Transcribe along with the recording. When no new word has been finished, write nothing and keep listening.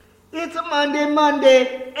It's a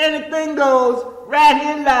Monday, anything goes, right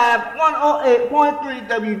here live, 108.3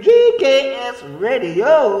 WGKS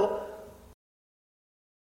Radio.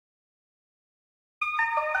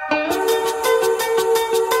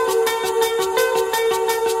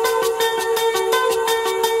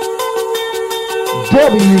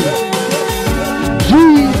 WGKS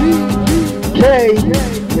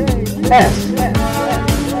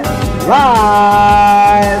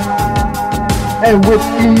live and with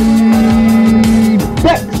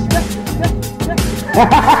effects.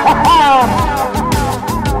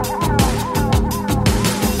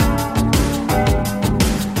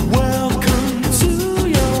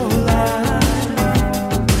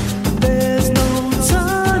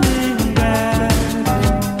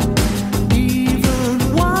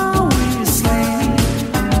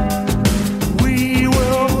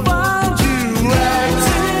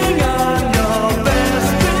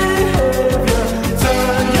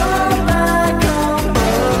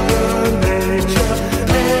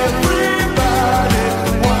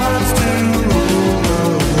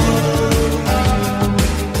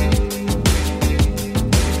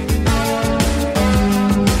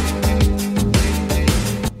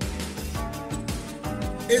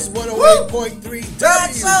 It's 108.3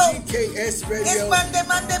 WGKS Radio. It's Monday.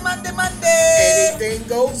 Anything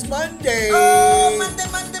goes Monday. Oh, Monday.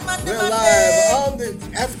 We're live on the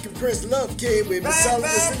African Prince Love Kid with Miss Selma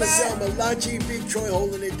Lachi, Big Troy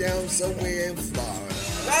holding it down somewhere in Florida.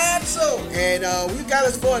 Right, so. And we got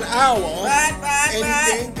us for an hour. Anything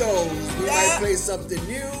Right. goes. We might play something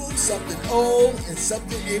new, something old, and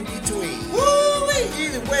something in between. Woo-wee.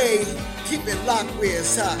 Either way, keep it locked where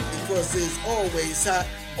it's hot because it's always hot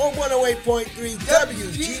on 108.3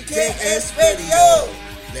 WGKS Radio.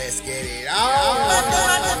 Let's get it on.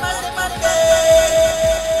 Monday.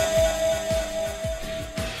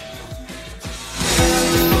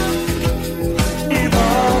 We've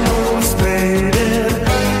almost made it.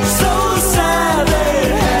 So sad it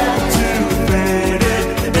had to fade it.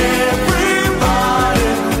 Everybody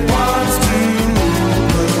wants to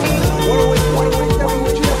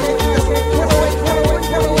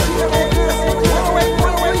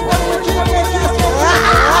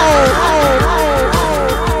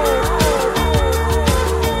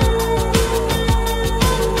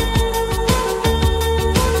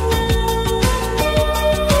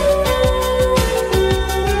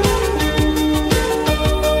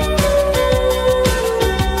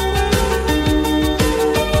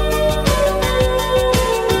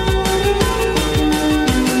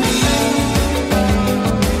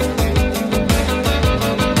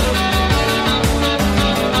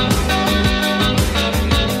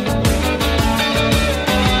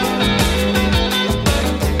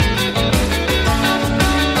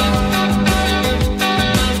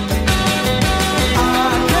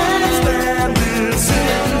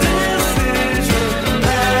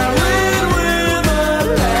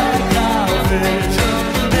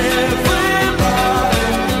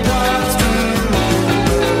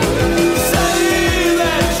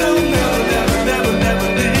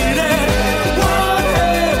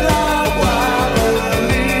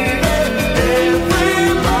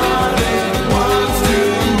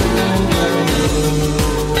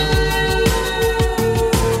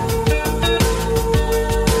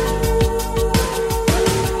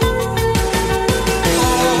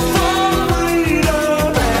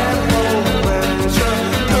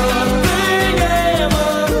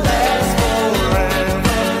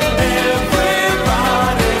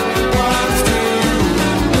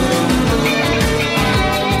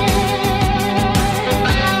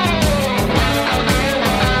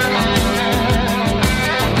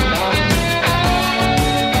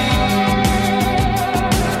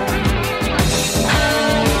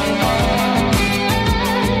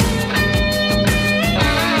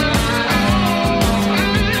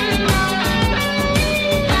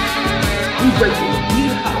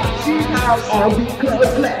R&B Club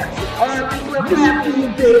Classic,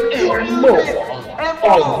 music and more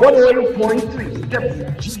on 108.3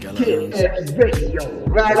 WGKS Radio.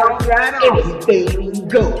 Right on. Everything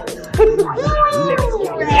goes.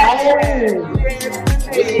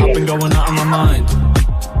 I've been going out of my mind,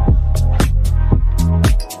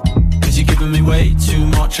 'cause you're giving me way too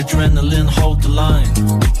much adrenaline, hold the line.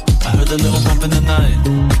 I heard a little bump in the night,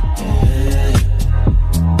 yeah.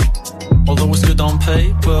 Although it's good on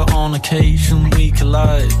paper, on occasion we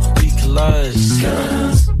collide.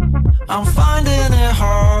 'Cause I'm finding it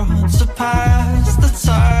hard to pass the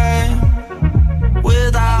time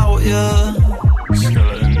without you.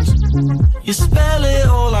 You spell it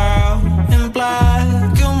all out in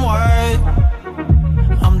black and white.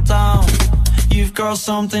 I'm down, you've got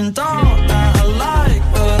something dark that I like,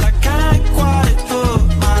 but I can't quite put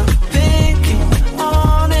my pinky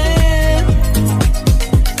on it.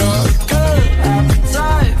 Got a good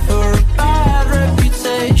appetite for a bad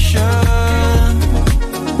reputation,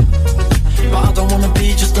 but I don't wanna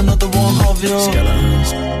be just another one of your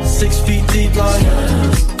skeletons. 6 feet deep like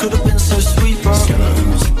could have been so sweet, bro.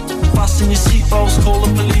 Skeletons. Fasten your seatbelts, call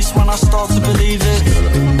the police when I start to believe it.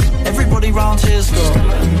 Everybody round here's got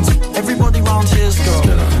skeletons. Everybody round here's got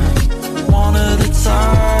skeletons. One at a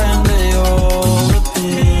time they all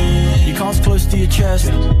appear. Your cards close to your chest.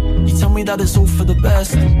 You tell me that it's all for the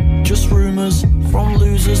best. Just rumours from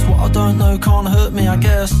losers. What I don't know can't hurt me, I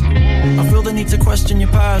guess. I feel the need to question your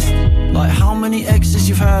past, like how many exes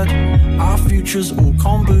you've had. Our future's all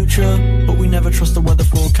kombucha, but we never trust the weather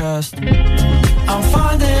forecast. I'm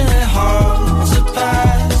finding it hard to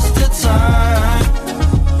pass the time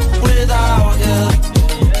without you.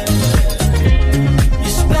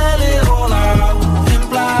 You spell it all out in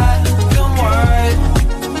black and white.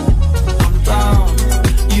 I'm down.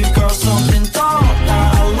 You've got something dark that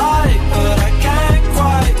I like, but I can't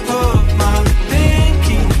quite put my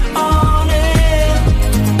pinky on it.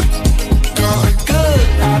 Got a good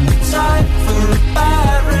appetite for a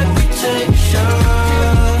bad reputation,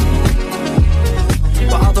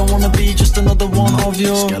 but I don't wanna be just another one of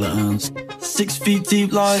your skeletons. 6 feet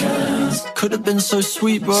deep like could have been so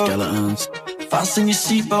sweet, bro. Skeletons. Fasten your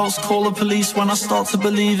seatbelts, call the police when I start to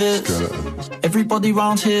believe it. Skeletons. Everybody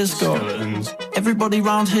round here's got skeletons. Everybody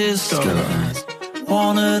round here's got skeletons.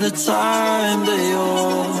 One at a time they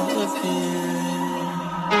all appear.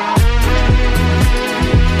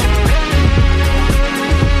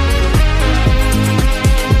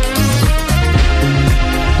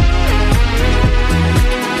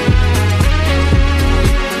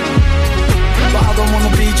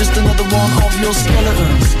 Just another one of your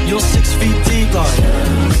skeletons. You're 6 feet deep like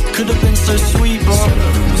could have been so sweet, bro.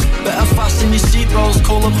 Better fasten your seatbelts,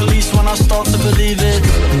 call the police when I start to believe it.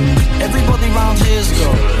 Everybody round here's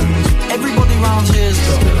got everybody round here's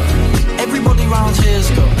got everybody round here's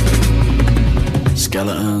got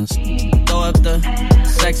skeletons. Throw up the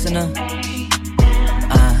sex in her.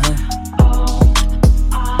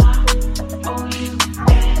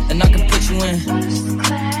 And I can put you in.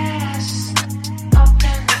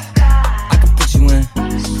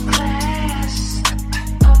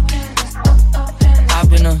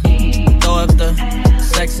 Throw up the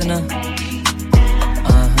sex in her.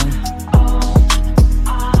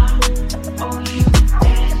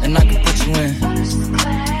 And I can put you in.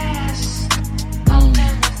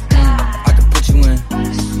 I can put you in.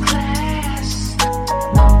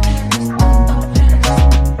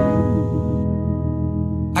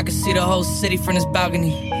 I can see the whole city from this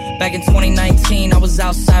balcony. Back in 2019, I was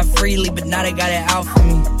outside freely, but now they got it out for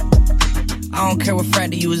me. I don't care what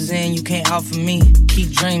frat you was in, you can't out for me.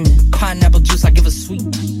 Keep dreaming. Pineapple juice, I give a sweet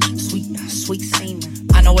semen.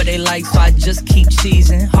 I know what they like, so I just keep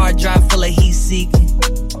cheesing. Hard drive full of heat seeking.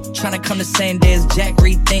 Tryna come the same day as Jack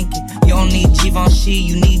rethinking. You don't need Givenchy,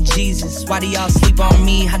 you need Jesus. Why do y'all sleep on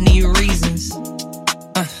me? I need reasons.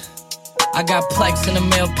 I got Plex in the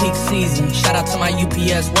mail peak season. Shout out to my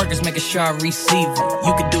UPS workers, making sure I receive it.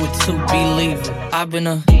 You could do it too, believe it. I've been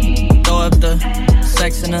throw up the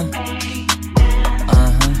sex in her.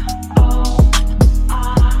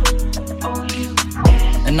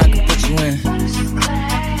 And I can put you in.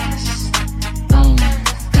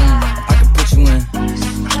 I can put you in.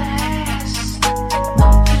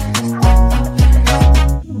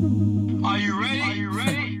 Are you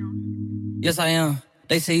ready? Yes, I am.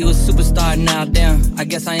 They say you a superstar now, damn. I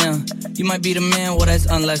guess I am. You might be the man, well, that's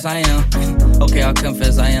unless I am. Okay, I'll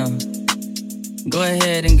confess I am. Go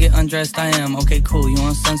ahead and get undressed, I am. Okay, cool, you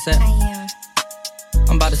on Sunset? I am.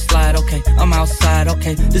 I'm about to slide, okay, I'm outside,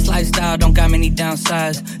 okay. This lifestyle don't got many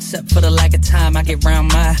downsides, except for the lack of time I get around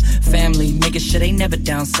my family, making sure they never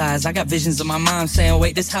downsize. I got visions of my mom saying,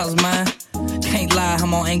 wait, this house mine. Can't lie,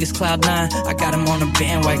 I'm on Angus Cloud 9. I got him on the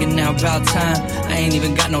bandwagon now, about time. I ain't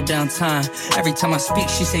even got no downtime. Every time I speak,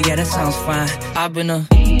 she say, yeah, that sounds fine. I've been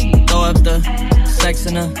throw up the sex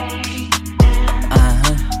in her.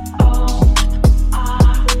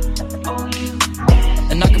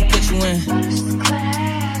 And I can put you in.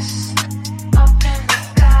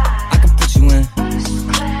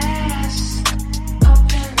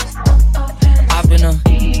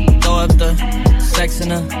 Throw up the sex in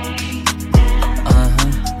her.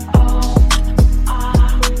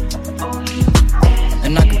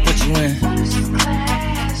 And I can put you in.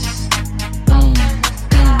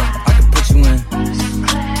 I can put you in.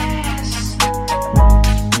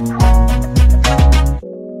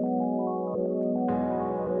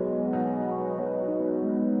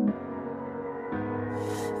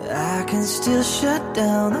 I can still shut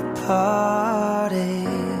down the party.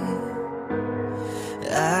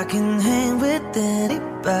 I can hang with anybody.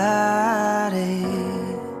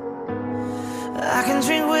 I can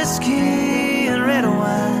drink whiskey and red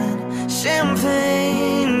wine,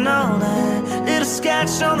 champagne all night, little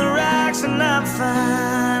scotch on the rocks, and I'm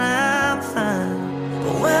fine, I'm fine.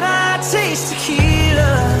 But when I taste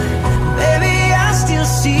tequila, baby, I still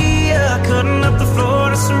see ya cutting up the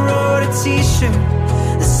Florida sorority t-shirt,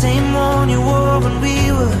 the same one you wore when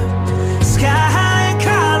we were sky high in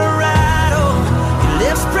Colorado. Your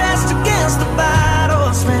lips pressed against the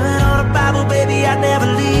bottle, slamming on a Bible, baby, I'd never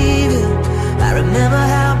leave you. I remember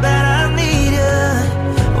how bad I need you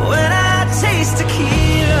when I taste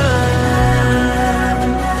tequila.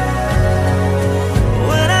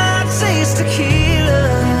 When I taste tequila,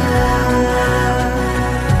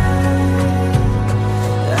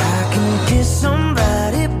 I can kiss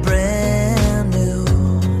somebody brand new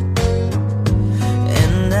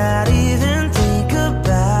and not even think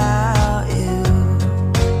about you.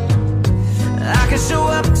 I can show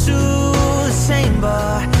up to the same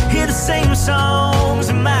bar, hear the same songs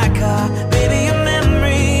in my car. Baby, your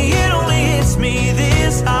memory, it only hits me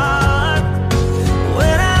this hard.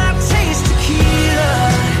 When I taste tequila,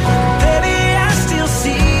 baby, I still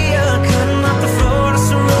see you cutting up the Florida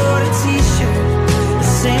sorority t-shirt, the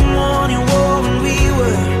same one you wore when we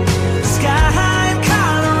were sky high in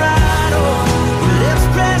Colorado. Your lips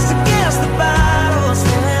pressed against the bottle,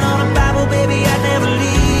 swimming on a Bible, baby, I'd never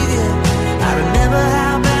leave you. I remember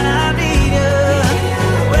how bad I need you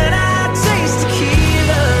when I taste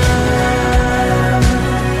tequila.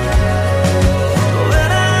 When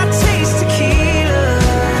I taste tequila.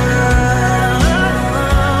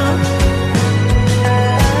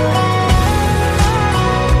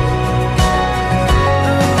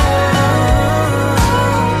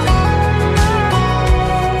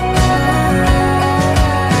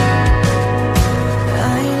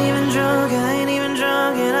 I ain't even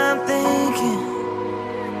drunk, and I'm thinking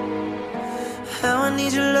how I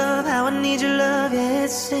need your love, how I need your love, yeah, it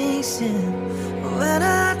sinks in. When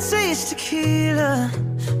I taste tequila,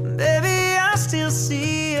 baby, I still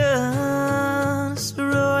see ya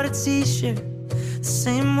sorority t-shirt, the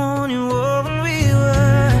same one you wore when we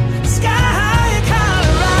were sky high in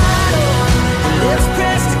Colorado. Lips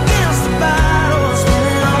pressed against the bottle,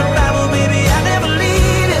 swimming on a Bible, baby, I'd never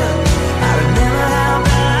leave you. I remember how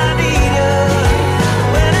bad I need you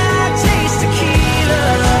when I taste tequila.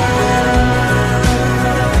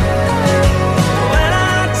 When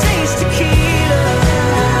I taste tequila.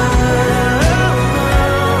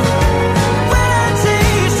 When I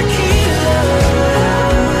taste tequila.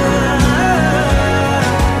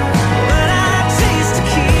 When I taste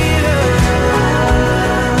tequila.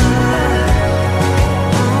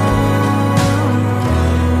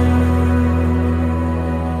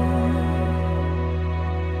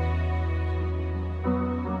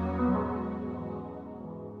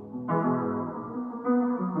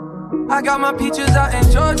 I got my peaches out in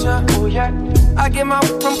Georgia, oh yeah. I get my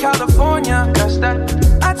from California, that's that.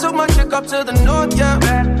 I took my chick up to the north, yeah.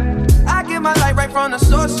 I get my light right from the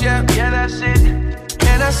source, yeah. Yeah, that's it.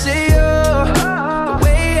 And I see you, the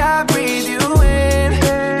way I breathe you in,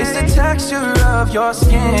 it's the texture of your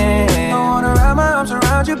skin. I wanna wrap my arms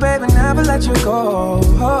around you, baby, never let you go.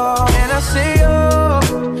 And I see you,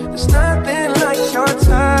 there's nothing like your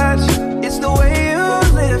touch. It's the way you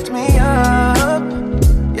lift me up,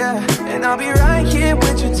 yeah. And I'll be right here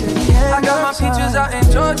with you till the end. I got my peaches out in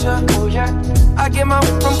Georgia, oh yeah. I get my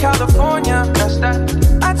from California, that's that.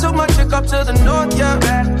 I took my chick up to the north, yeah.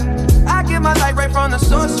 I get my light right from the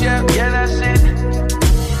source, yeah. Yeah, that's it.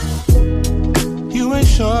 You ain't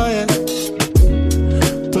sure yet,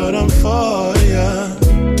 but I'm for ya.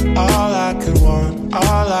 All I could want,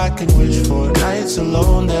 all I could wish for. Nights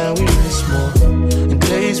alone that we miss more, and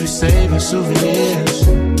days we save as souvenirs.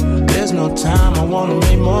 There's no time, I wanna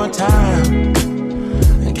make more time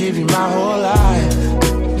and give you my whole life.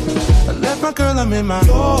 I left my girl, I'm in my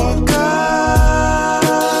Yorker.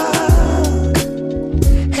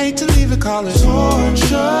 Hate to leave it, call it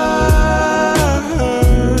torture.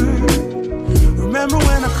 Remember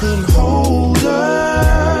when I couldn't hold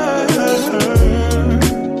her?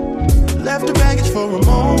 Left the baggage for a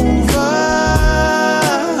mover.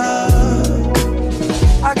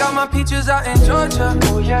 I got my peaches out in Georgia,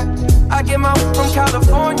 oh yeah. I get my from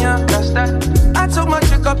California, that's that. I took my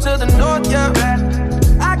chick up to the north, yeah.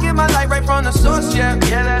 I get my light right from the source, yeah.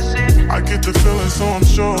 Yeah, that's it. I get the feeling, so I'm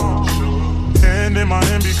sure. Hand in my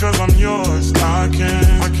hand because I'm yours. I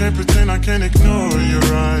can't pretend, I can't ignore you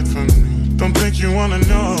right from me. Don't think you wanna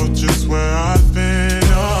know just where I've been.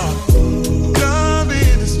 Oh, love me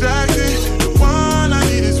this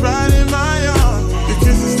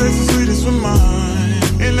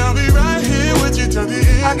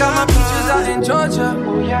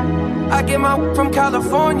from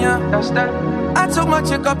California. That's that. I took my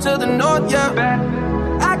chick up to the north, yeah.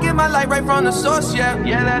 I get my light right from the source, yeah.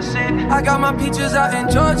 Yeah, that's it. I got my peaches out in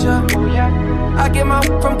Georgia. Oh yeah. I get my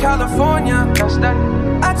from California. That's that.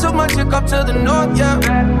 I took my chick up to the north, yeah.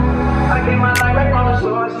 I get my light right from the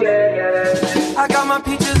source, yeah. I got my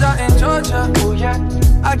peaches out in Georgia. Oh yeah.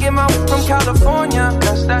 I get my from California.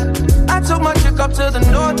 That's that. I took my chick up to the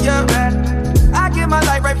north, yeah. I get my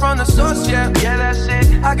light right from the source, yeah. Yeah, that's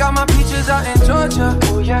it. I got my peaches out in Georgia.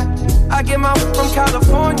 Oh yeah. I get my from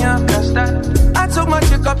California. That's that. I took my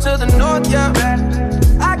chick up to the north, yeah.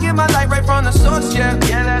 I get my light right from the source, yeah.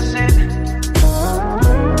 Yeah, that's it.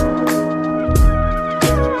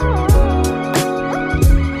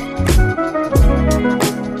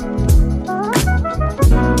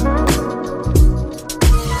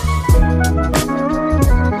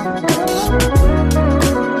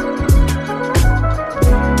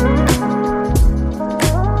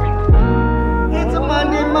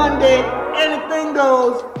 Anything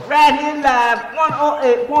goes right here live,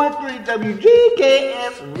 108.3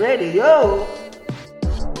 WGKS Radio.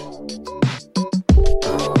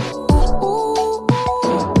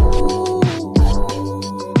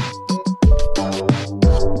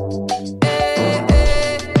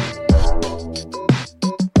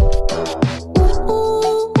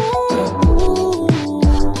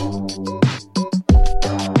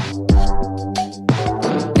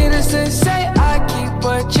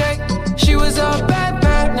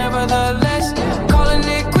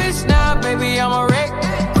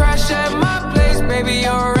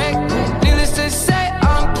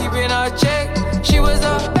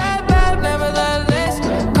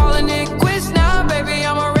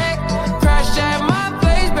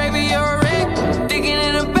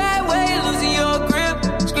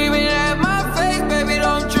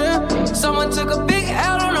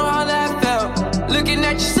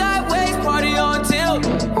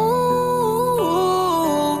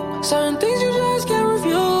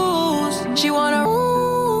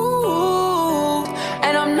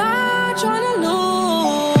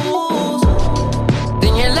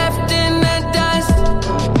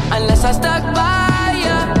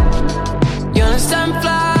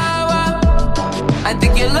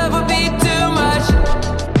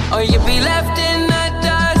 And you'll be left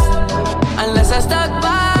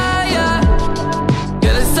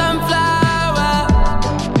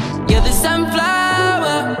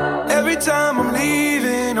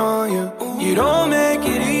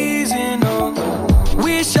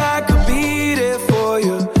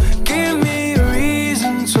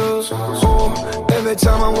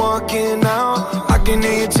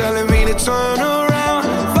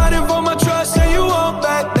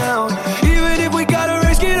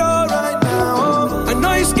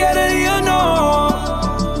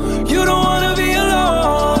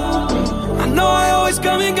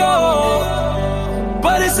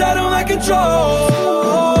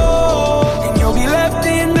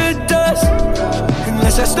in the dust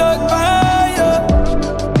unless I stuck by you.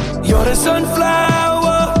 You're the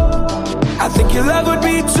sunflower. I think your love would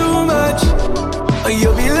be too much, or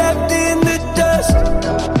you'll be left in the dust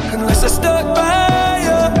unless I stuck by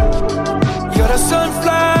you. You're the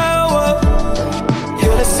sunflower.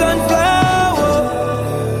 You're the sunflower.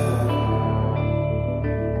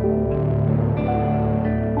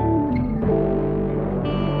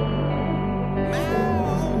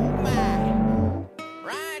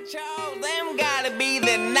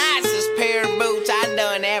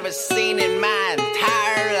 Seen in my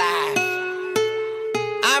entire life.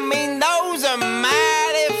 I mean, those are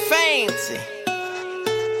mighty fancy.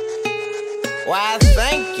 Why,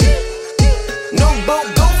 thank you. No boat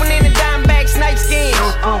goofing in the dimeback snakeskin.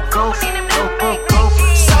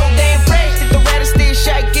 So damn fresh that the rat is still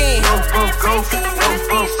shaking. I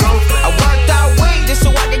worked all week just so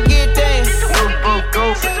I could get there.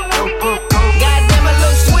 Goddamn, I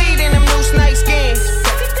look sweet in them new snakeskins.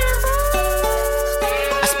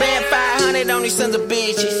 On these sons of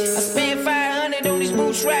bitches. I spent 500 on these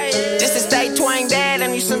boots right here. Just to stay twang that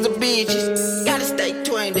on you sons of bitches. Gotta stay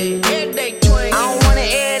twang that. Every day twang. I don't wanna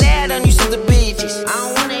air that on you sons of bitches. I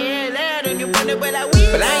don't wanna air that on you, but I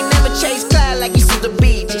will. But I ain't never chased cloud like you sons of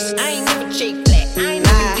bitches. I ain't never chased black. I ain't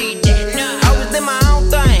never did that. Nah. I was in my own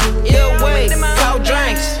thing. Ill way, cold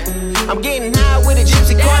drinks. I'm getting high with a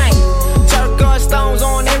gypsy queen. Turquoise stones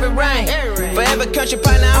on every ring. Forever country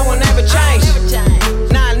partner, I won't ever change.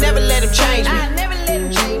 Never let him change me.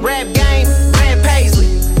 Rap game, Brand Paisley.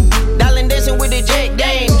 Darling dancing with the Jack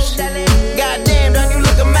Daniels.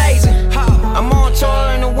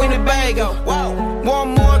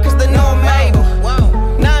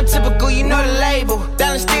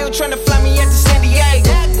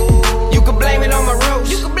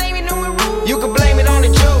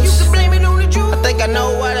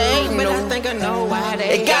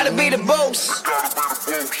 boost.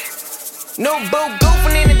 No boat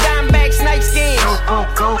goofing in the dime bag snake skin. No boat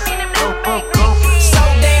goofing, no boat goofing. So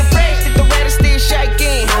damn fresh that the red is still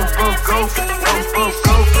shaking. No boat goofing, no boat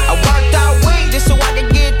goofing. I worked all week just so I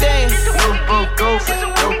could get there. No boat goofing, no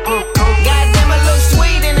boat goofing. Goddamn, I look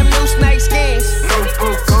sweet in them new snake skins. No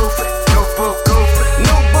boat goofing, no boat goofing.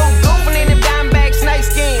 No boat goofing in them dime bag snake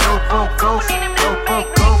skin. No boat goofing, no boat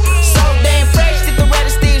goofing. So damn fresh that the red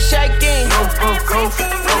is still shaking. No boat goofing,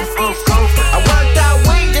 no boat goofing. I worked all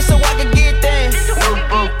week just so I could get there. No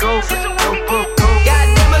boat goofing, no boat goofing.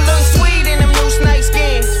 Goddamn, I look sweet in them new snake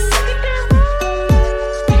skins.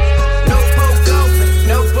 No boat goofing,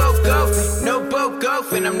 no boat goofing, no boat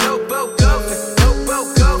goofing. I'm no boat goofing, no boat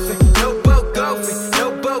goofing, no boat goofing, no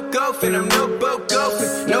boat goofing. I'm no boat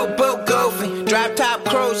goofing, no boat goofing. Drop top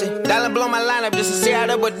cruising, dollar blow my lineup just to see how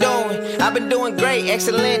they were doing. I've been doing great,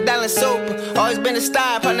 excellent, darling, super. Always been a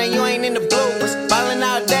star, partner, you ain't in the bloopers. Ballin'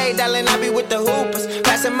 all day, darling, I be with the hoopers.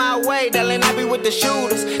 Passing my way, darling, I be with the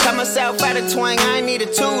shooters. Got myself out of twang, I ain't need a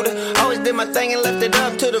tutor. Always did my thing and left it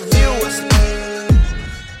up to the viewers.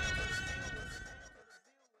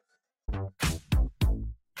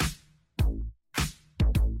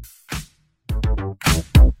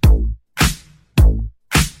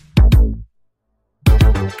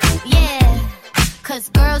 Yeah, cause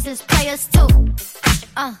girls is players too.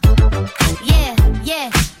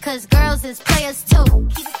 Yeah, cause girls is players too.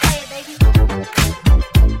 Keep it playing, baby.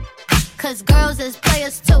 Cause girls is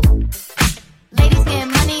players too. Ladies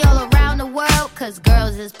getting money all around the world, cause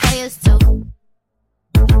girls is players too.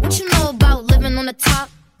 What you know about living on the top?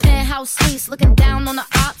 Penthouse suites, looking down on the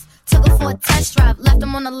ops. Took her for a test drive, left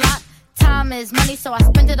them on the lot. Time is money, so I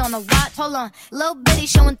spend it on a watch. Hold on, little bitty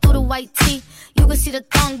showing through the white tee. You can see the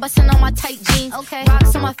thong busting on my tight jeans. Okay,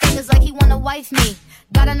 rocks on my fingers like he wanna wife me.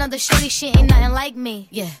 Got another shorty, she ain't nothing like me.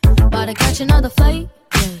 Yeah, about to catch another flight.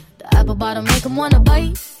 Yeah, the apple bottom make him wanna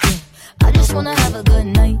bite. Yeah, I just wanna have a good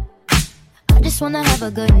night. I just wanna have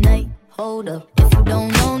a good night. Hold up, if you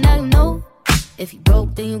don't know, now you know. If you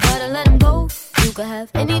broke, then you gotta let him go. You could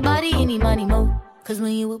have anybody, any money, mo. Cause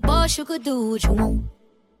when you a boss, you could do what you want.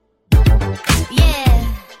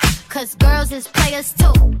 Yeah, cause girls is players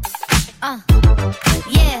too.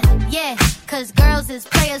 Yeah, cause girls is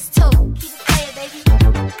players too. Keep it playing, baby.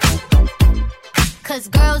 Cause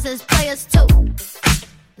girls is players too.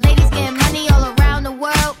 Ladies getting money all around the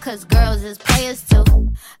world, cause girls is players too.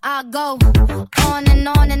 I go on and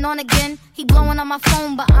on and on again. He blowing on my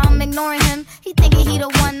phone, but I'm ignoring him. He thinking he the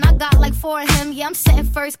one, I got like 4 of him. Yeah, I'm sitting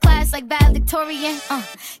first class like valedictorian.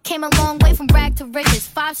 Came a long way from rag to riches.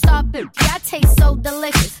 5-star bitch, yeah, I taste so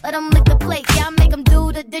delicious. Let him lick the plate, yeah, I make him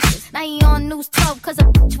do the dishes. Now he on news 12, cause a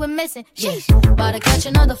bitch we're missing. Sheesh, about to catch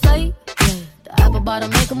another flight. Yeah, the apple bottom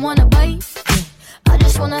make him wanna bite. Yeah, I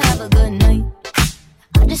just wanna have a good night.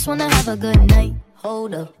 I just wanna have a good night.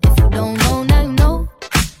 Hold up, if you don't know, now you know.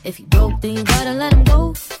 If you broke, then you gotta let him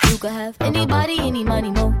go. You could have anybody, any money,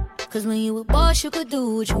 mo. Cause when you a boss, you could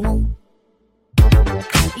do what you want.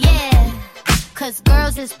 Yeah, cause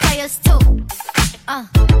girls is players too. And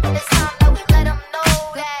it's time that we let them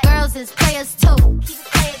know that girls is players too. Keep it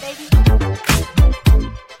playing, baby.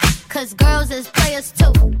 Cause girls is players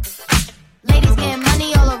too. Ladies getting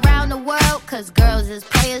money all around the world, cause girls is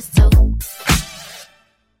players too.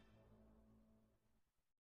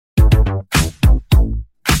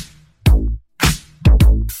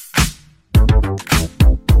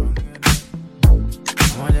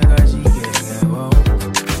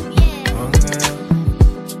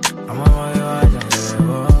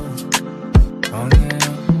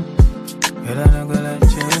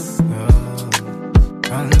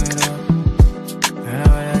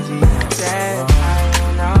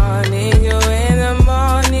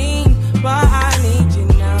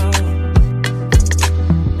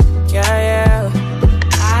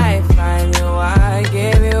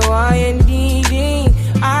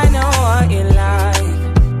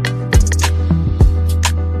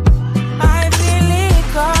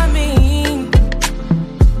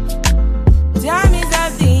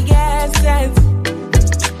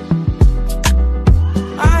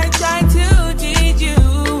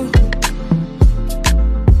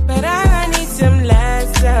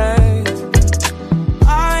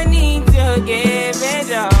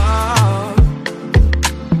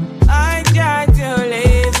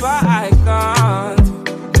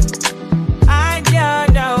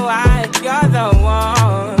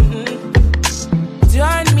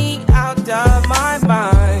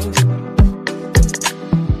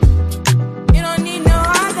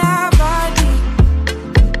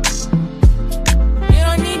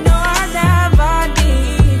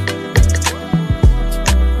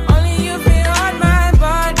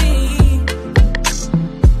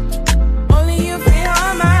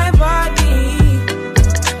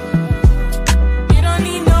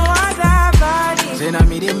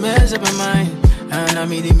 mess up my mind. And I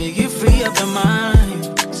made it make you free up your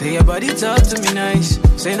mind. Say your body talk to me nice.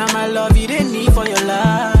 Say now my love you didn't need for your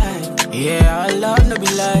life. Yeah, our love no be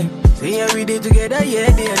lie. Say every day together,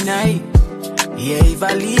 yeah, day and night. Yeah, if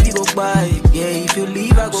I leave you go by. Yeah, if you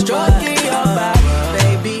leave I go stroking by. Your body,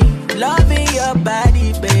 baby. Loving your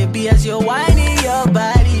body, baby. As you're whining your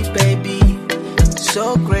body, baby.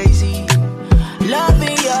 So crazy.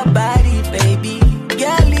 Loving your body, baby.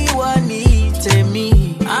 Girl, you want need to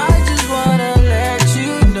me. I just wanna let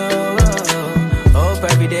you know. Hope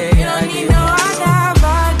every day you don't need no other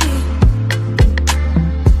body.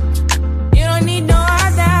 You don't need no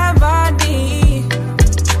other body.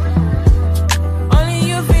 Only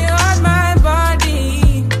you feel on my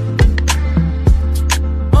body.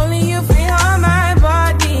 Only you feel on my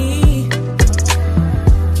body.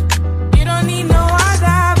 You don't need no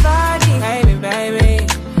other body. Baby, baby,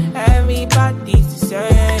 everybody's the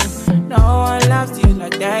same. No one loves you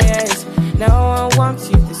like that. No one wants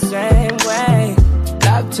you the same way.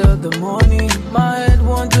 Till the morning, my head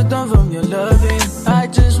wants to turn from your loving. I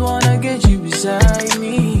just wanna get you beside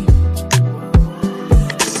me.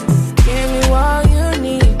 Give me all you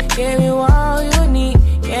need. Give me all you need.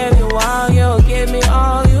 Give me all you. Give me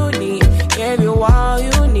all you need. Give me all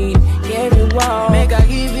you need. Give me all. Make I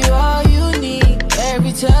give you all you need.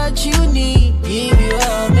 Every touch you need. Give you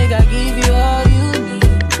all. Make I give you all you need,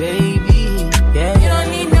 baby. Yeah. You don't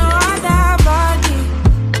need no other body.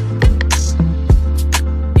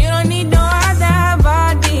 You don't need no other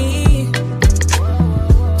body.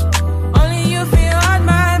 Only you feel on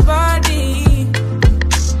my body.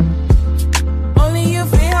 Only you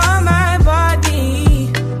feel on my body.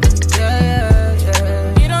 Yeah,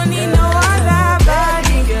 yeah. You don't need no other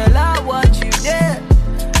body. Girl, I want you there.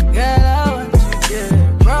 Girl, I want you there.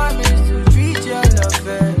 Promise to treat your love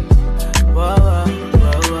fair. Whoa, whoa,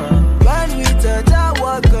 whoa, whoa. When we touch, I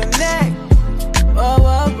will connect. Whoa,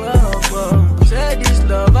 whoa, whoa, whoa. Say this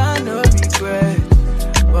love, I no regret.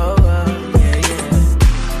 Whoa, whoa, yeah, yeah.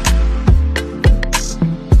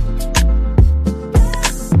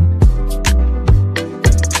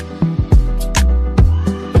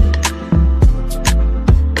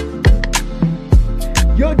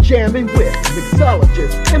 You're jamming with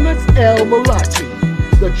mixologist MSL Malachi,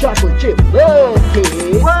 the chocolate chip love kid,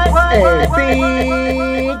 and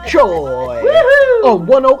Big Troy on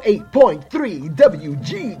 108.3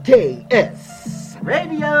 WGKS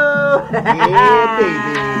Radio. Yeah,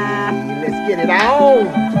 baby. Let's get it on.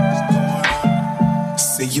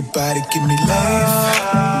 Say your body give me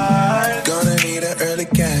life. Gonna need an early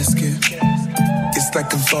casket. It's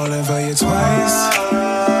like I'm falling for you twice.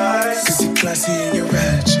 Cause you're classy and you're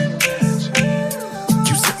ratchet.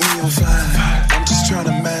 You set me on fire. I'm just trying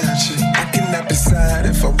to match it. I cannot decide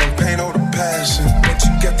if I want pain or the passion. But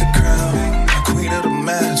you got the crown, queen of the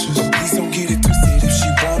mattress. But please don't get it twisted. If she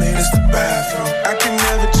want it, it's the bathroom. I can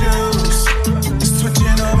never choose.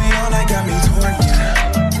 Switching on me all night got me torn.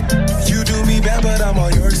 You do me bad, but I'm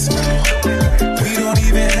all yours now. We don't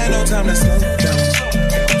even have no time to slow down.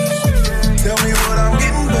 Tell me what I'm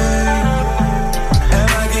getting, babe. Am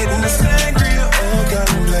I getting the sangria or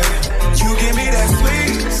gunplay? You give me that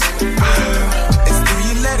sweet. It's do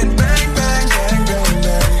you let it bang, bang, bang, bang,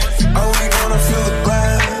 bang. Are we gonna feel the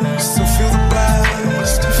blast? So feel the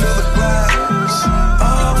blast, feel the blast.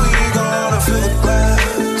 Are we gonna feel the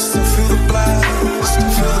blast? So feel the blast,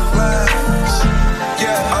 feel the blast.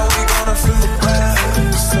 Yeah, are we gonna feel the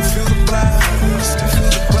blast? So feel the blast, feel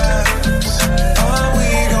the blast.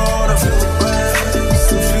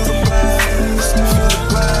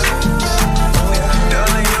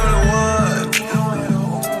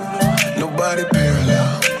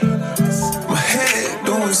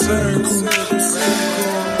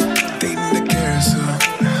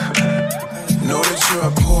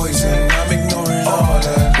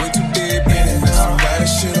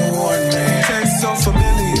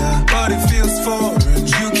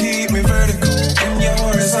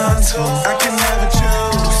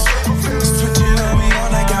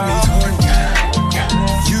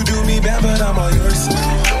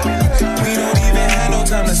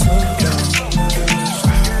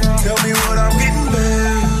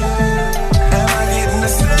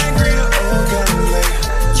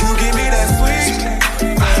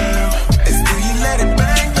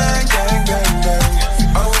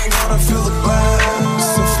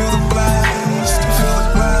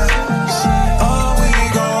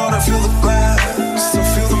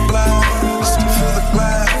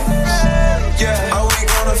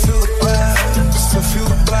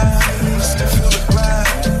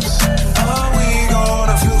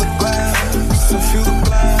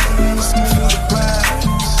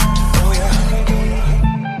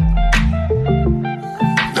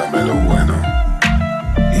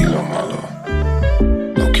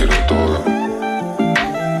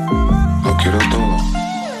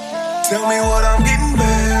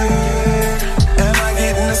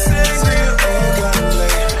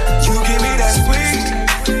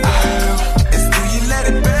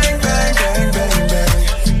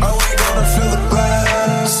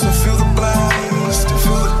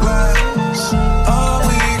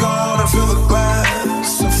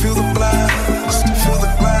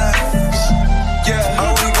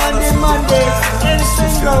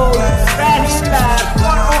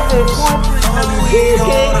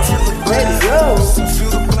 WGKS Radio.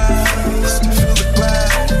 Feel the blast, feel the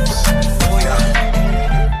blast. Oh yeah.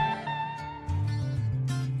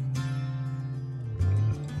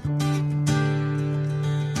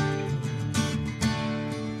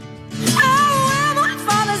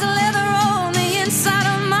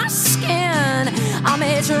 I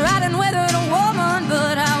may try and weather a woman,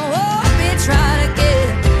 but I won't be tried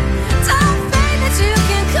again. Don't think that you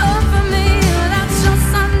can come for me without your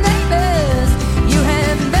Sunday best. You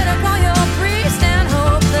had better call your priest and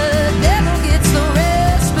hope the devil gets the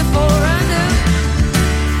rest before I do.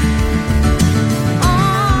 Oh,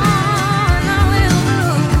 I will do.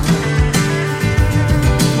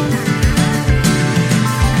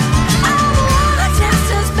 I wanna cast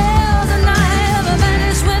his spells and I have a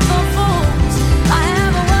vanish with the fools. I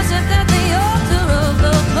have a worship at the altar of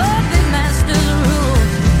the perfect master's rule.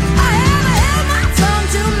 I have held my tongue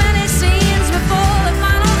too many scenes before the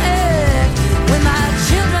final act. With my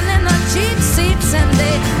children in the cheap seats and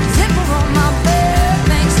they zipper on my bed.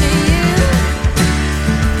 Thanks to you.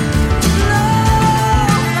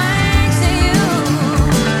 Lord, thanks to you.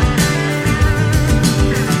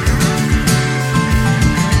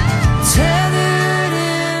 Tethered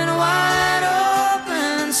in wide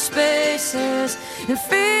open spaces and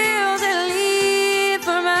fields that lead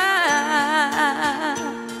for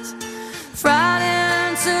miles,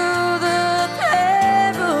 frightened to the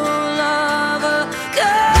level of a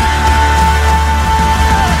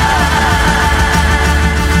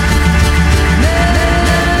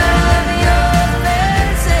Many of your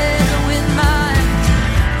faces with my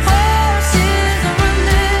horses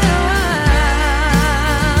running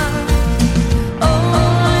wild.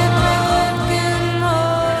 Only broken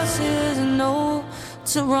horses know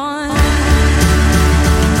to run.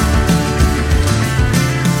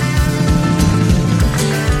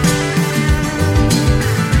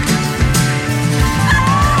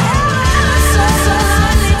 So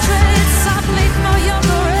softly tread softly for your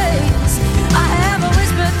grace. I have a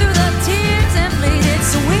whisper through the tears and pleaded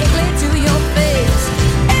sweetly to your face.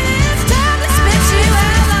 It's time to spit you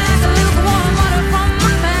out like lukewarm water from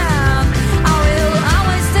my mouth. I will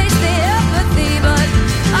always taste the empathy, but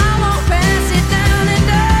I won't pass it down and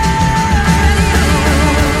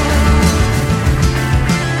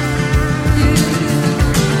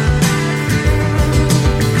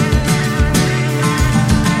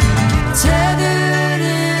tethered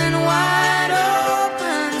in wide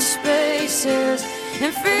open spaces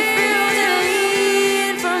and fields that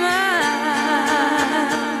lead for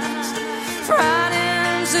miles,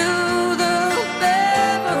 frightened to the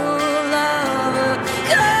level of a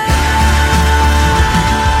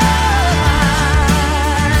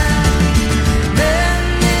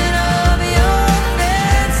bending of your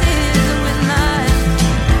fences with my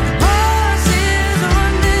horses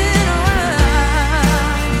running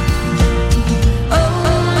wild.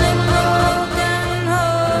 Only broken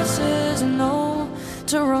horses know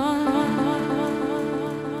to run.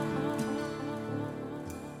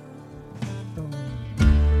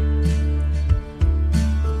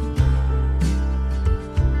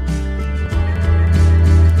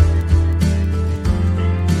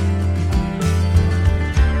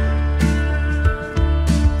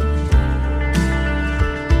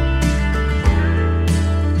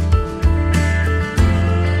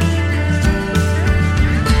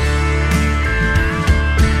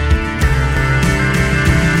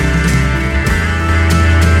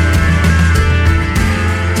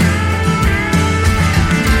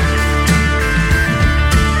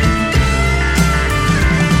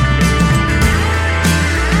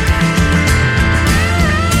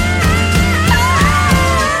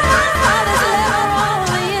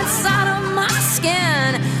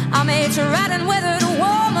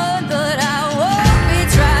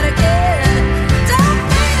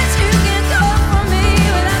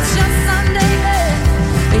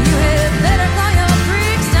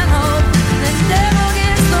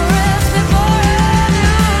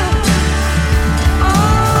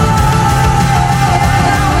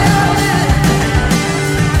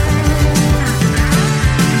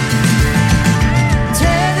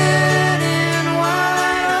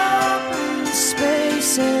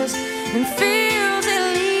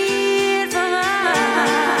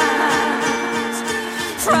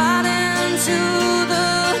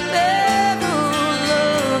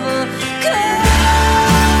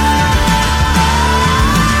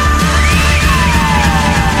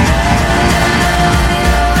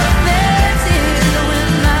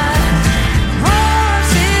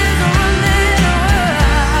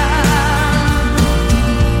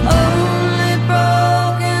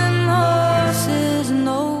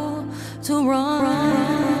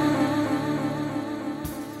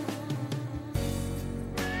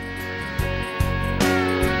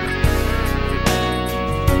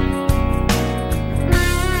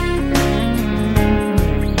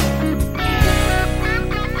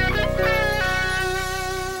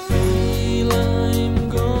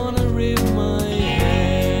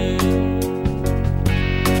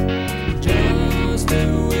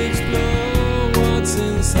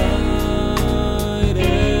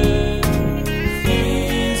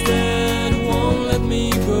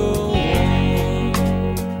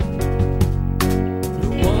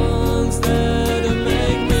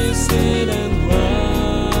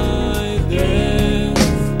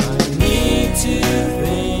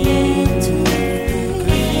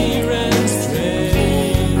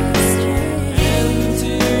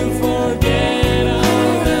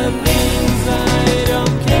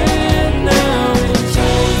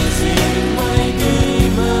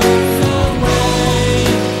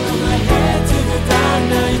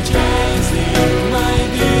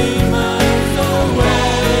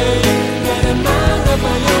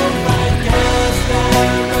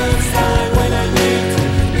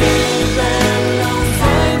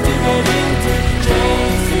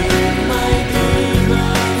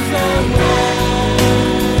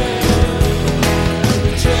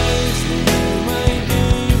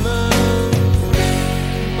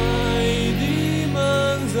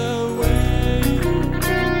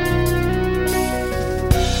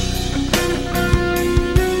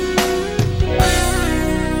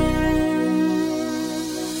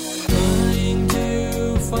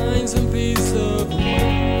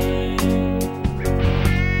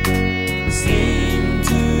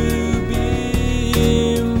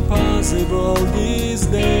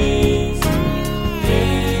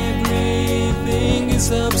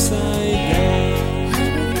 is upside down.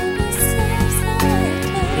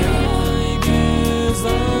 I guess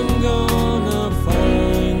I'm gonna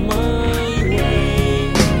find my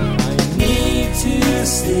way. I need to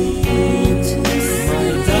sleep my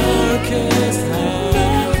darkest hour.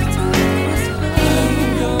 I'm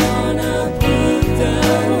gonna put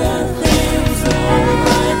down the things of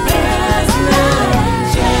my past now,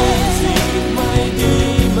 chasing my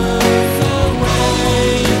demons away.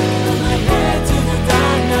 I head to the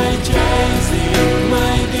dark night, chasing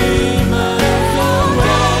my demons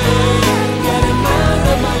away. Getting out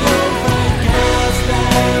of my own fight, cast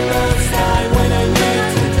them aside when I need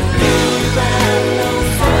to leave and no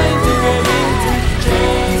sign to get into,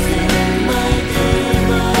 chasing my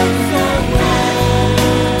demons away.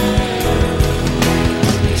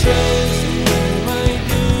 Chasing my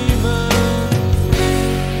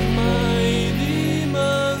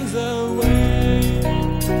demons away.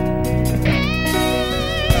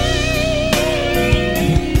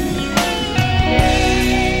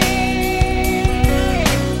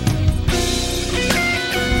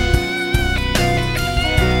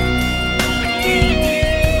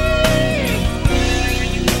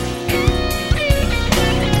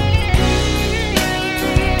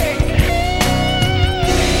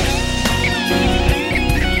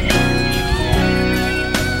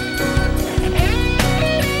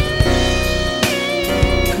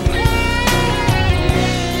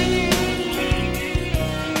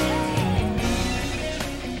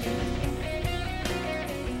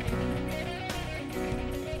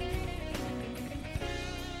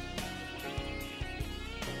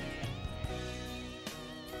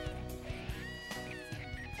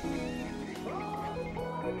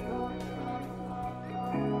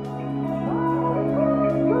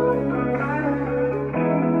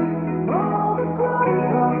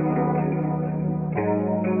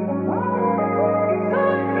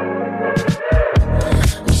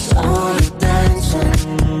 Saw you dancing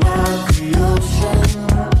by the ocean,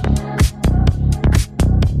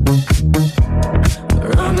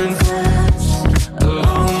 running fast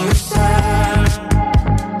along the sand.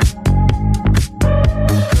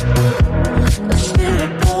 A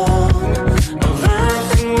spirit born of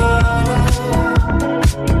earth and water,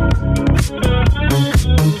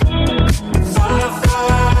 far,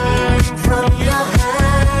 far from your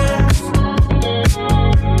hands.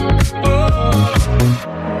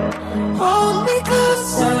 Hold me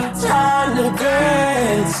closer, tiny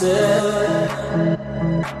dancer.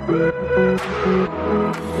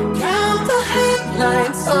 Count the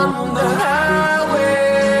headlights on the highway.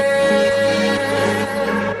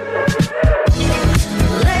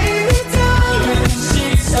 Lay me down in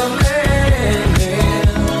sheets of linen.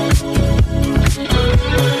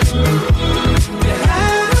 You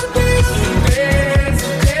had a piece of bed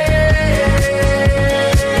today.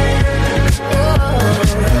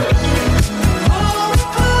 Hold me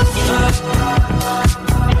closer.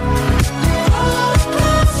 Hold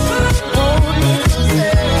me closer.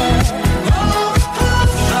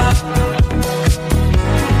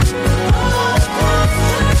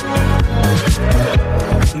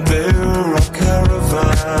 There are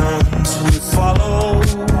caravans we follow,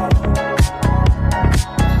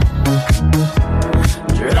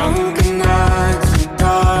 drunken nights in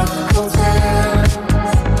dark hotels,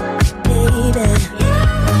 baby.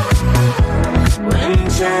 When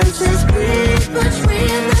chances breathe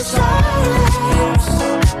between the silence,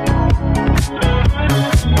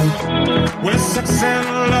 where sex and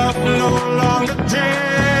love no longer dare.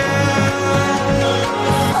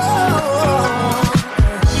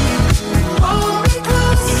 Hold me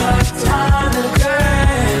closer, tiny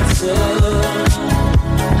dancer.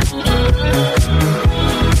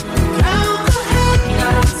 Count the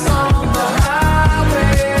headlights on the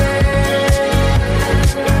highway.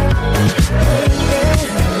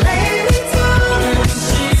 Lay me down in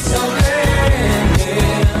sheets of linen.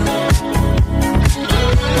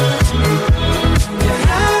 You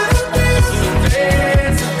had a piece of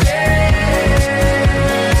bed today.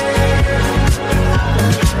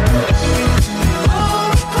 Hold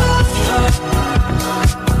me closer.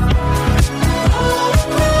 Hold me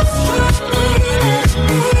closer, baby.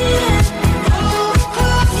 Hold me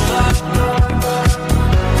closer.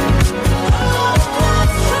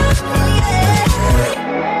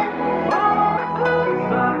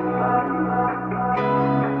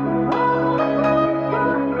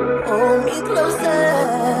 Hold me closer.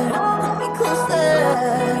 Hold me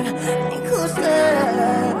closer.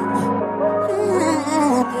 Hold me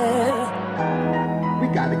closer. We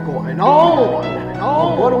got it going on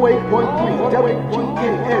 108.3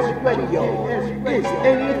 WGKS Radio. It's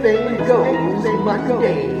anything goes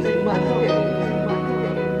Monday.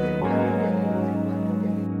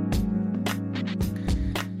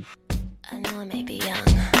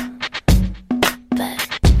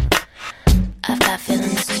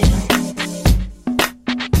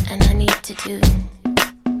 do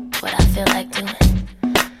what I feel like doing.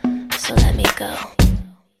 So let me go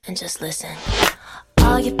and just listen.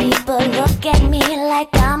 All you people look at me like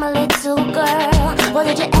I'm a little girl. Well,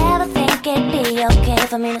 did you ever think it'd be okay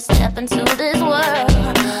for me to step into this world?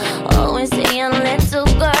 Always saying, little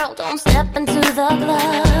girl, don't step into the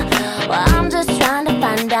club. Well, I'm just trying to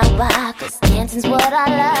find out why, 'cause dancing's what I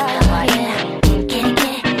love. Yeah. Get it,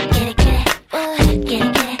 get it, get it, get it. Get it, get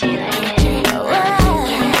it, get it, get it.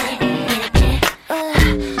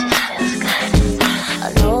 I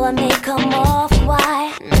know I may come off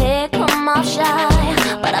white, may come off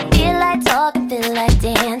shy, but I feel like talking, feel like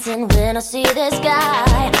dancing when I see this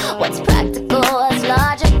guy. What's practical, what's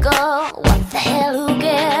logical, what the hell, who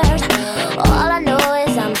cares? All I know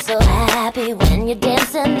is I'm so happy when you're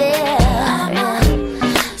dancing there. I'm a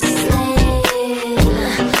slave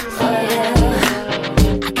for you.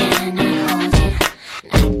 I cannot hold it,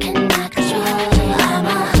 I cannot control it. I'm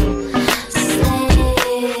a slave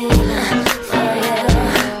for you.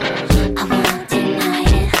 I won't deny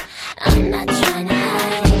it, I'm not trying to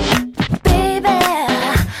hide it. Baby,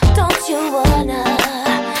 don't you wanna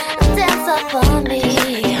dance up on me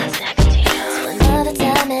to another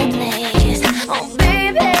time and place? Oh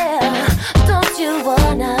baby, don't you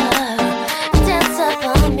wanna dance up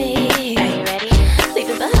on me? Are you ready?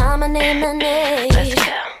 Leaving behind my name and age. Let's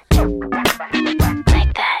go.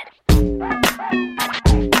 Like that. You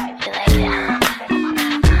like that, huh?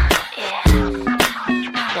 Yeah.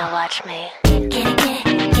 Now watch me. Get it, get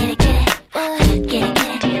it, get it, get it. Get it,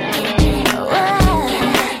 get it, get it, get it.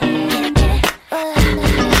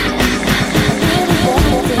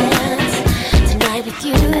 Tonight with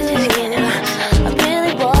you, I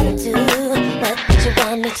really wanna do what you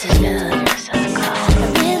want me to do. I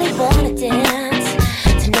really wanna dance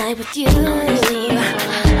tonight with you. I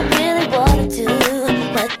really wanna do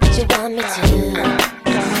what you want me to.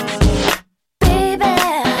 Baby,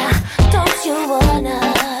 don't you wanna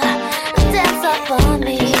dance up on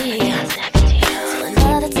me to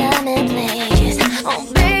another time and place? Oh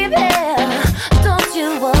baby, don't you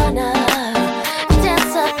wanna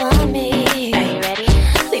dance up on me? Are you ready?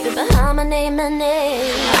 Leaving behind my name and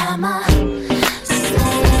age. I'm a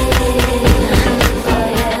slave for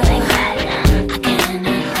you. Like that. I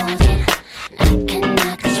cannot hold it, I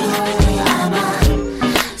cannot control it. I'm a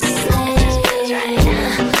slave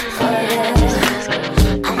for you.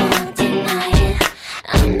 I won't deny it,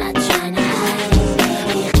 I'm not trying to hide it.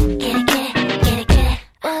 Get it, get it, get it, get it.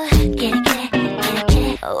 Get it, get it, get it, get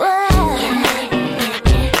it. Get it, get it, get it,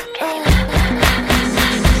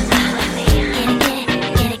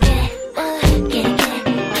 get it.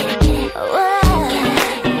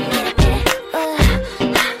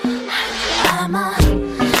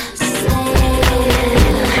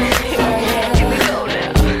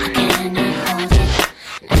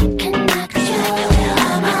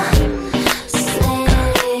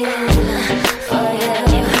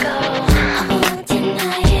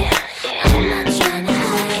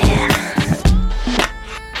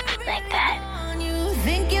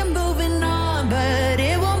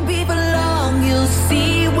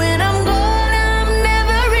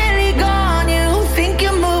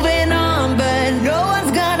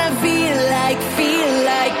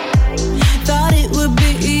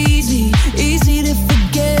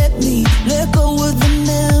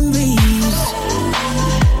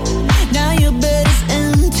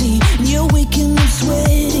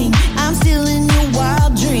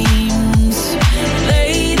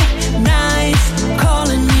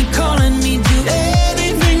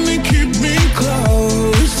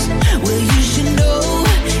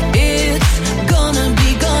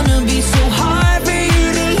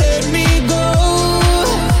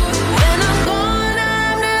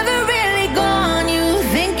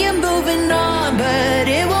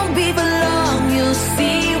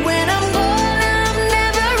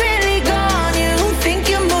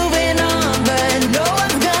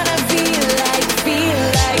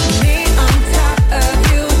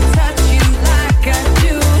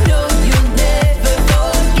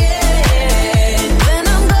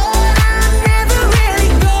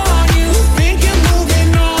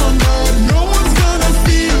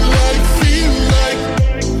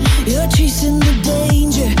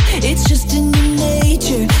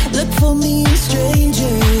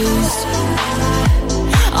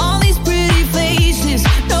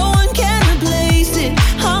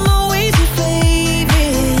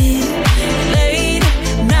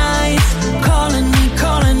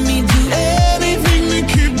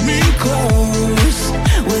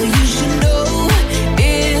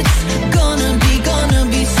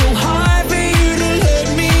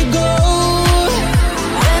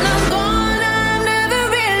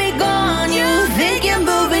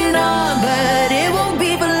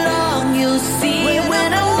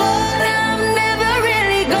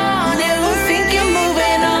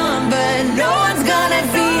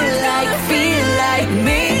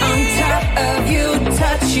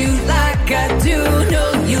 about you like I do.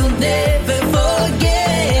 No, you'll never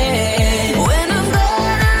forget. When I'm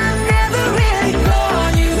gone, I'm never really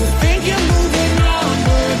gone. You think you're moving on,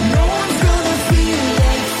 but no one's gonna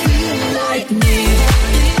feel like me.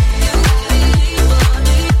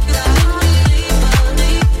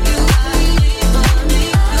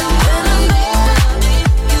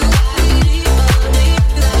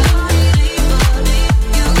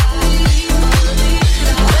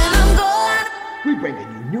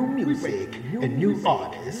 And new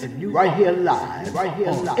artists, right here live,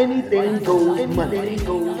 on Anything Goes Monday,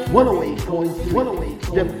 108.3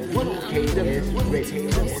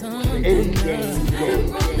 WGKSRADIO. Anything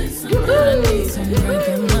goes. I need some drink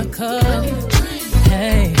in my cup.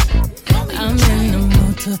 Hey, I'm in the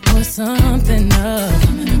mood to pour something up.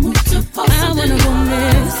 I wanna go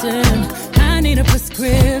missing. I need a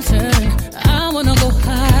prescription. I wanna go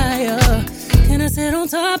higher. Can I sit on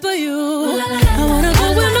top of you? I wanna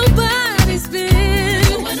go where nobody's been.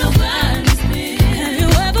 Have you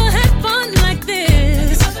ever had fun like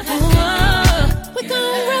this? We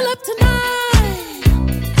gon' roll up tonight.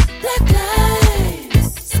 Black lights,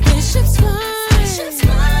 spaceships fly.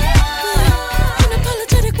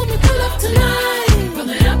 Unapologetic when we pull up tonight. Roll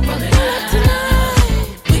it up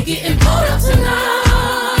tonight. We getting pulled up tonight.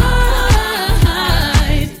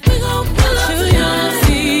 We gon' pull up tonight.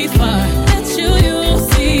 See fire.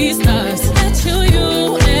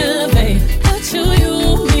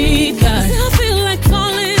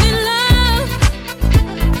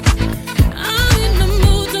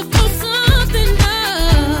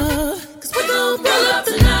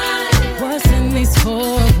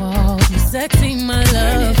 Sexy, my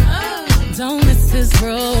love. Don't miss this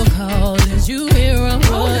roll call. As you hear a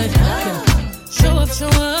word. Show up.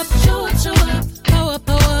 Pow up.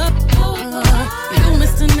 You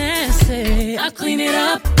Mr. Nasty. I clean it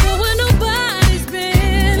up. Go where nobody's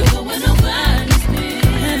been.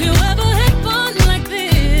 Have you ever had fun like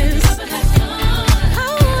this? I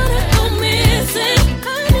wanna go missing. I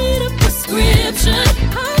need a prescription.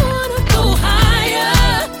 I wanna go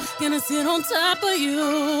higher. Gonna sit on top of you.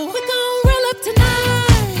 We gon' roll up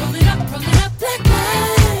tonight. Roll it up. Black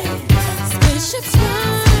lights, spaceships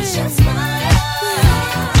fly.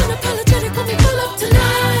 Unapologetic when we pull up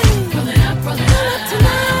tonight. Roll it up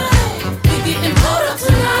tonight. We getting pulled up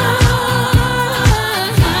tonight.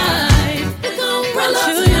 We gon' roll up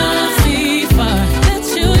tonight. See fire. That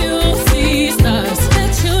you see stars.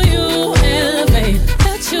 That you elevate.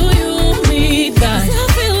 That you meet God. I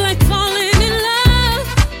feel like falling in love.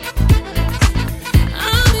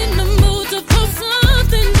 I'm in the mood to pull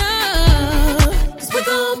something up. 'Cause we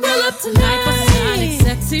gon' roll up tonight. Hypersonic,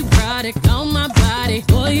 sexy, erotic on my body.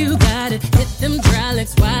 Boy, you got it. Hit them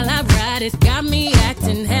hydraulics while I ride it. Got me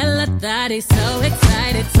acting hella thotty. So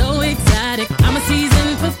excited, so exotic. I'm a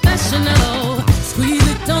seasoned professional. Squeeze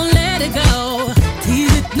it, don't let it go.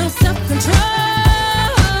 Tease it, no self-control.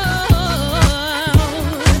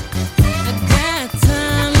 I got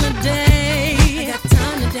time today. I got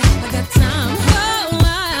time. Oh, I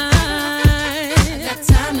got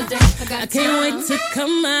time today. I can't wait to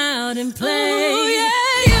come out and play. Ooh,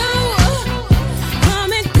 yeah, you.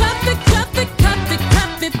 Come and cup it,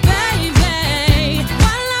 baby.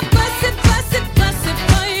 While I bust it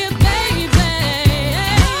for you, baby.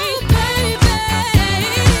 Oh, baby.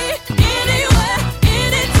 Anywhere,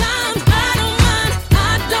 anytime, I don't mind.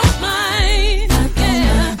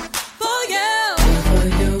 Yeah, for you.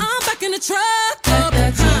 I'm back in the truck.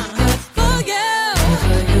 For you.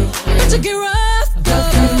 Let you get rough.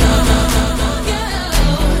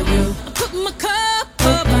 Put my cup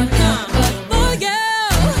up. For you.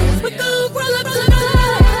 We gon' roll up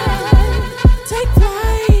tonight. Take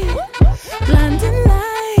flight. Blinding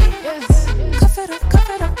lights. Cuff it up.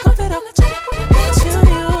 Bet you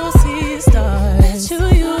see stars. Bet you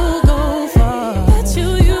go far. Bet you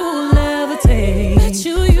levitate. Bet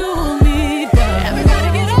you meet God. Everybody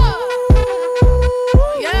get up.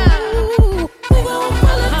 Yeah. We gon'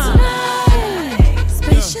 roll up tonight.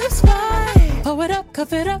 Spaceships fly. Pull it up,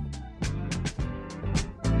 cuff it up.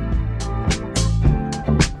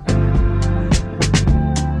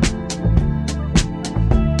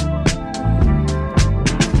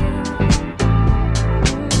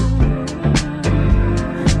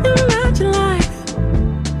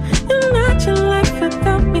 You're not your life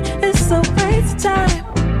without me. It's a waste of time.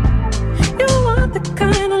 You want the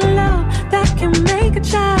kind of love that can make a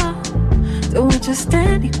child do just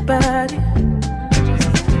anybody.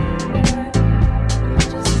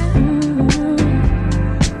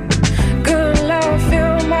 Good love,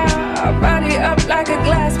 fill my body up like a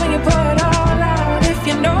glass when you pour it all out. If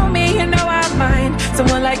you know me, you know I mind.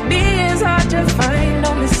 Someone like me is hard to find.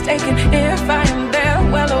 No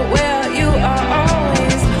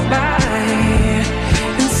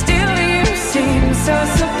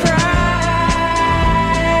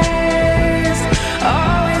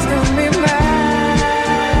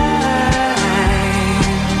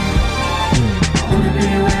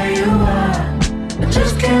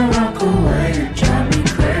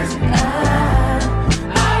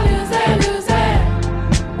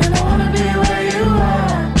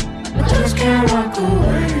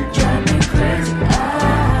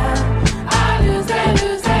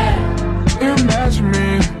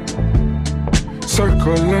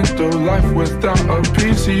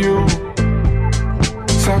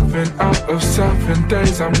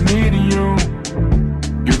needing you.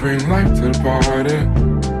 You bring life to the party.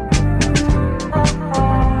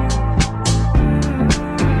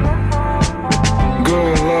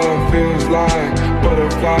 Good love feels like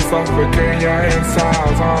butterflies suffocating your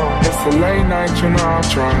insides. It's a late night, you know I'll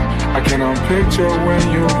try. I cannot picture when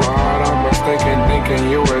you ride. I'm mistaken thinking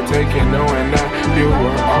you were taken, knowing that you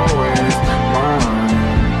were always mine.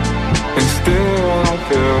 And still I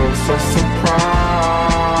feel so surprised.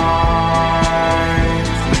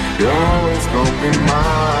 You're always gonna be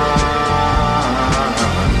mine.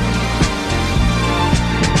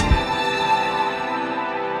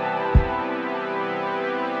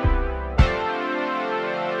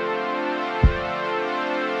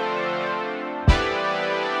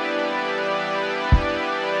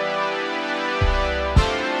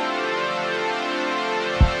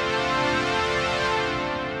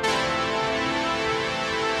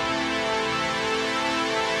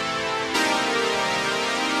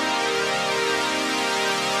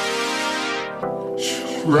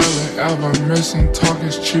 Rarely ever missing, talk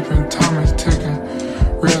is cheap and time is ticking.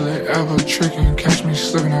 Rarely ever tricking, catch me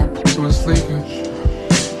slipping, that pussy was leaking.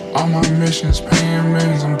 All my missions, paying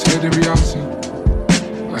millions, I'm Ted DiBiase.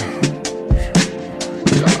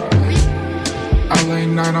 I late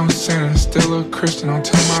night, I'm sinning, still a Christian, I'm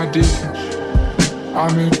tell my deacon.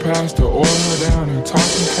 I mean pastor, oil her down and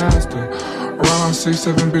talking past her. Around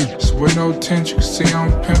 6-7 bitches with no tension, you see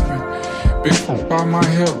I'm pimping. Big foot by my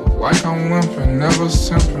hip, like I'm limping, never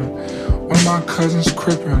simping. When my cousins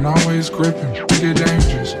crippin', always gripping, get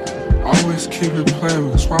dangerous. Always keep it playable,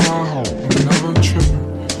 that's why I hope I'm never tripping.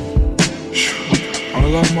 I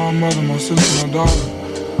love my mother, my sister, my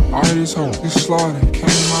daughter. All these hoes get slaughtered,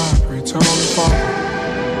 can't mind, pray tell the Father.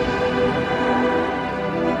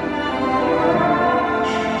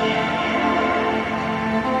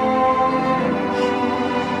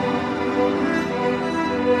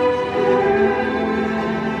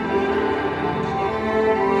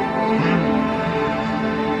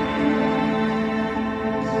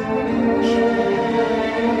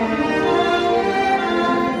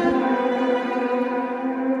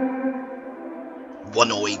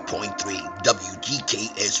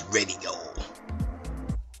 WGKS Radio.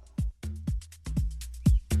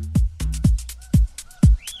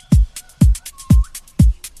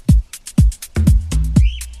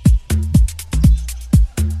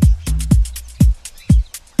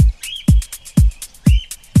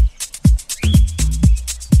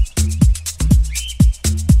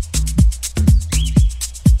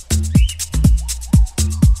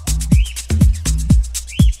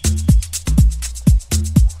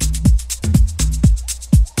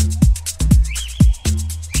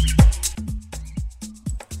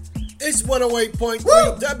 It's 108.3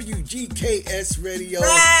 WGKS Radio.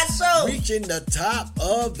 Right, so. Reaching the top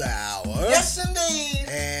of the hour. Yes, indeed.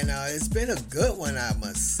 And it's been a good one, I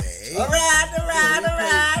must say. All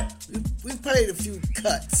right. We played a few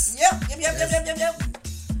cuts. Yep.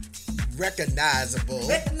 Recognizable,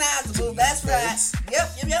 that's right.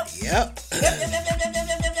 Yep.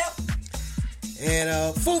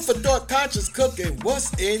 And food for thought, conscious cooking.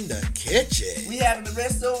 What's in the kitchen? We having the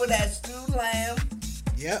rest over that stewed lamb.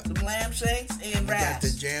 Yep. Some lamb shanks and rice. Got the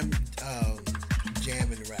jam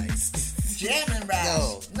and rice. Jam and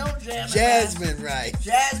rice. No jam and Jasmine rice.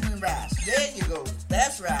 Jasmine rice. There you go.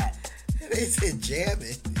 That's right. They said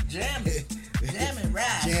jamming. Jamming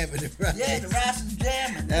rice. Jamming rice. Yeah, the rice is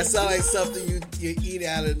jamming. That sounds like something you eat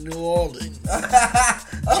out of New Orleans.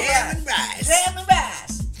 Jamming rice. Jamming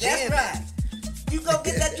rice. That's right. You go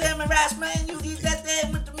get that jamming rice, man. You eat that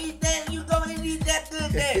there with the meat there. You go and eat that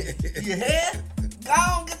good there. You hear? Go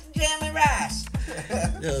on, get the jamming rice.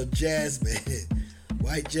 No, jasmine.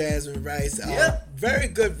 White jasmine rice. Yep. Very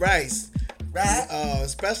good rice. Right.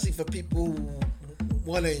 Especially for people who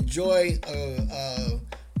want to enjoy a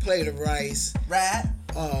plate of rice. Right.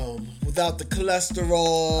 Without the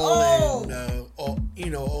cholesterol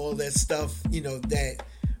and all that stuff, that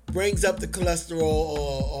brings up the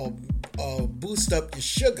cholesterol or boost up your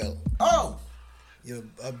sugar. Oh. Your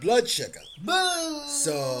blood sugar. Boost.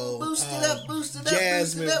 So boost it up.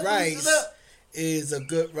 Jasmine rice is a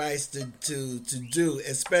good rice to do,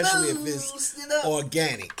 especially if it's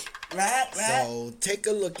organic. Right. So take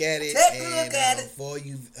a look at it. For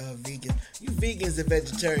you vegans and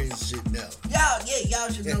vegetarians should know. Y'all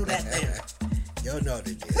should know that there. Y'all know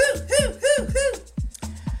that.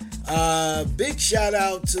 Big shout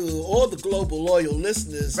out to all the global loyal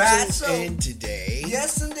listeners tuned in today.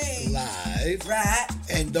 Yes, indeed. Live. Right.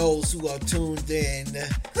 And those who are tuned in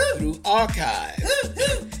through archive.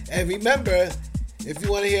 And remember, if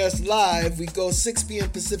you want to hear us live, we go 6 p.m.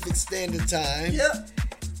 Pacific Standard Time. Yep.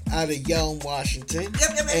 out of Yelm, Washington.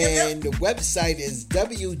 And the website is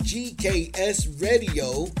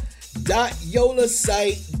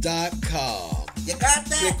WGKSRadio.yolasite.com. You got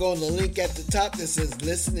that? Click on the link at the top that says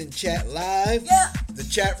Listen and Chat Live. Yeah. The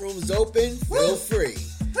chat room's open. Feel free.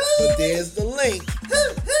 But there's the link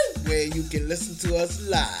where you can listen to us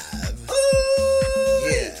live.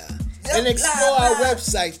 Yeah. And explore our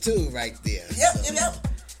website too right there. Yep.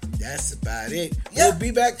 That's about it. We'll be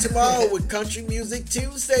back tomorrow with Country Music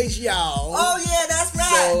Tuesdays, y'all. Oh, yeah, that's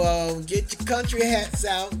right. So get your country hats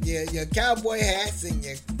out, your cowboy hats and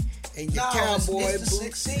your cowboy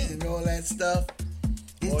boots and all that stuff.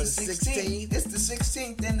 It's the 16th. It's the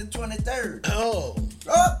 16th and the 23rd. Oh,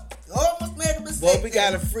 almost made a mistake. Well, we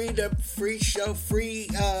got a free show, free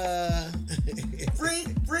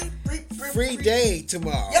day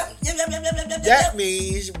tomorrow. Yep. That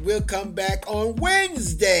means we'll come back on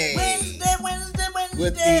Wednesday.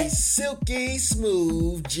 With the silky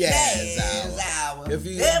smooth jazz hour. If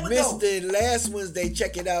you missed it last Wednesday,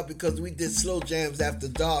 check it out because we did slow jams after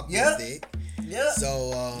dark with it. Yep.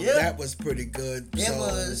 So that was pretty good. It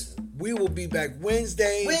was. We will be back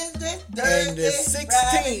Wednesday. Thursday, and the 16th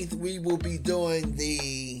Friday. we will be doing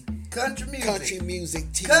the Country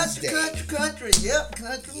Music Tuesday. Country. Yep,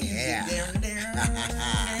 country music. Yeah.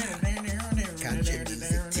 Country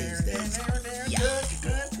Music Tuesdays.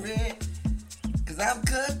 Country. Cause I'm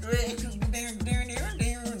country. So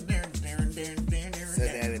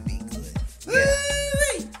that'll be good. Yeah.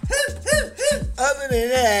 Other than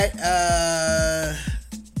that,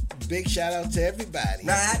 big shout out to everybody.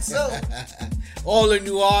 Right, so. All the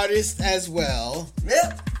new artists as well.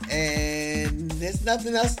 Yep. And there's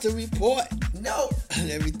nothing else to report. No.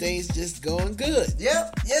 Everything's just going good.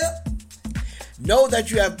 Yep. Know that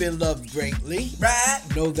you have been loved greatly. Right.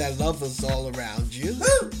 Know that love is all around you.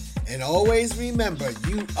 Woo. And always remember,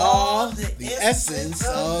 you are the essence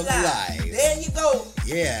of life. There you go.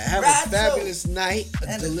 Yeah, have a fabulous night,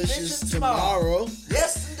 a delicious tomorrow.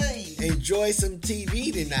 Yes, indeed. Enjoy some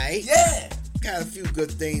TV tonight. Yeah. Got a few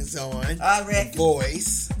good things on. I reckon. The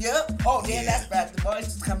Voice. Yep. Oh, yeah, that's right. The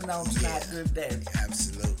Voice is coming on tonight. Good day.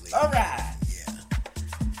 Absolutely. All right. Yeah.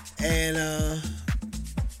 And,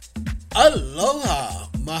 aloha.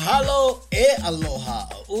 Mahalo e aloha.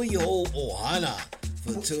 Uyo ohana.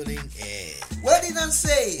 For tuning in. What did I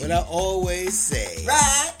say? What I always say.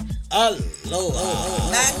 Right. Aloha.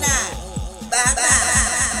 Night. Bye.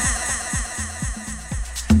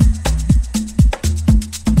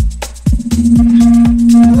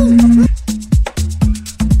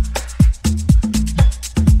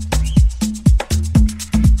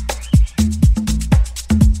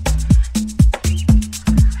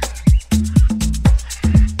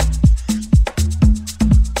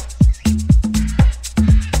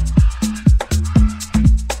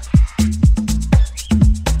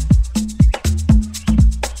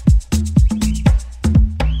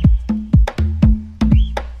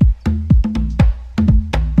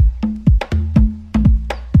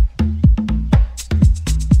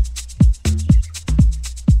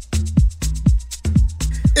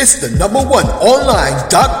 It's the #1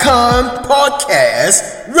 online.com podcast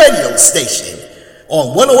radio station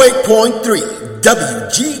on 108.3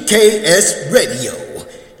 WGKS Radio,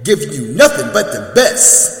 giving you nothing but the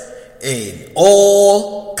best in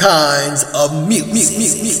all kinds of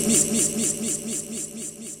music.